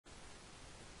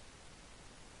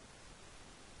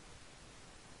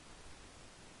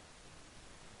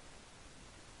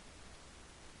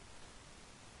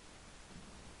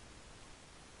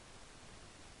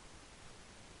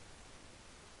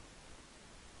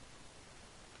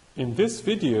In this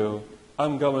video,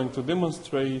 I'm going to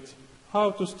demonstrate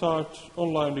how to start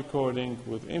online recording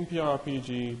with MPR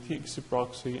PG, TX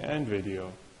Proxy, and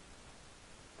video.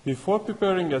 Before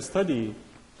preparing a study,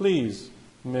 please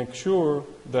make sure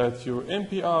that your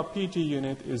MPR PG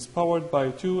unit is powered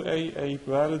by two AA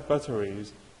valid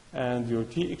batteries and your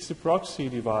TX Proxy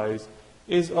device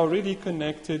is already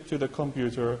connected to the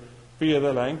computer via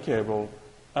the LAN cable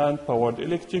and powered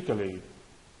electrically.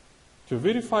 To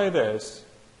verify this,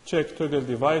 check toggle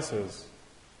devices.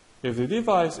 If the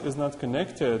device is not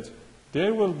connected,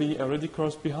 there will be a ready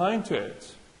cross behind to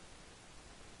it.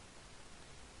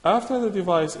 After the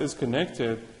device is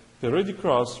connected, the ready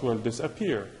cross will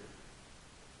disappear.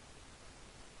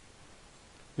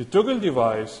 The toggle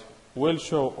device will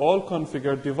show all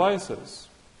configured devices.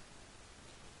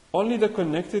 Only the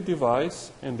connected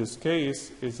device, in this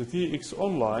case is the TX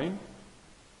Online,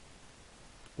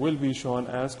 will be shown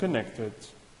as connected.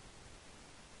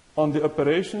 On the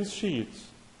operations sheet,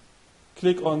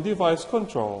 click on Device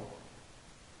Control.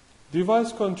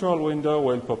 Device Control window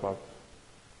will pop up.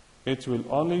 It will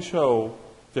only show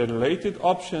the related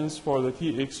options for the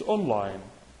TX Online.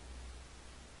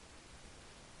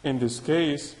 In this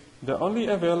case, the only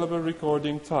available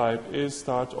recording type is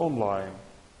Start Online.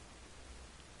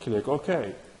 Click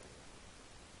OK.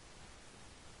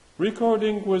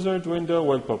 Recording wizard window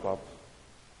will pop up.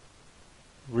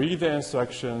 Read the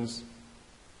instructions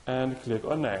and click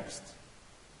on Next.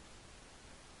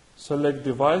 Select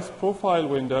Device Profile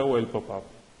window will pop up.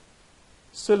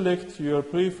 Select your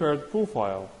preferred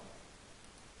profile.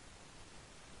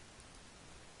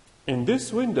 In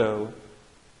this window,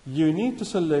 you need to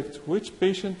select which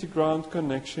patient-to-ground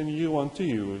connection you want to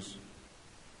use.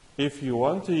 If you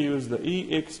want to use the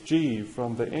EXG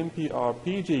from the MPR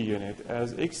PG unit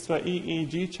as extra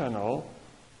EEG channel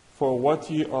for what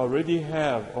you already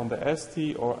have on the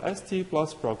ST or ST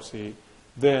Plus proxy,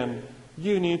 then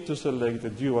you need to select the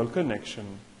dual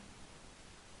connection.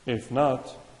 If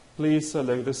not, please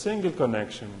select the single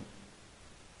connection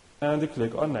and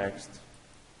click on Next.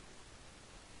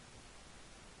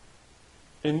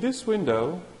 In this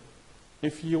window,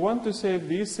 if you want to save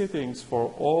these settings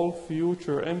for all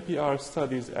future MPR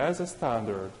studies as a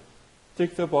standard,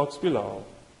 tick the box below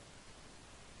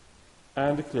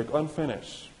and click on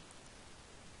Finish.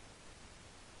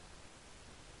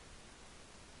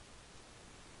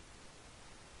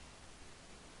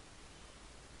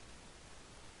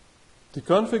 The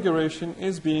configuration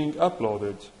is being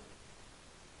uploaded.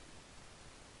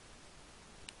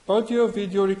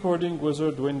 Audio-video recording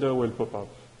wizard window will pop up.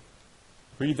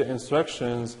 Read the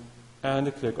instructions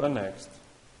and click on Next.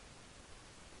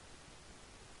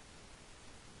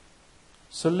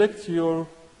 Select your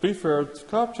preferred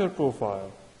capture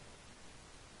profile.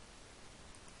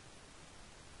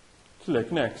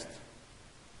 Click Next.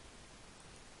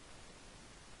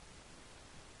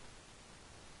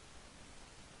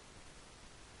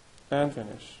 And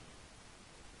finish.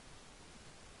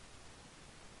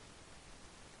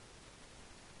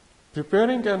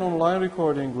 Preparing an online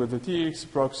recording with the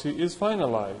TX Proxy is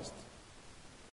finalized.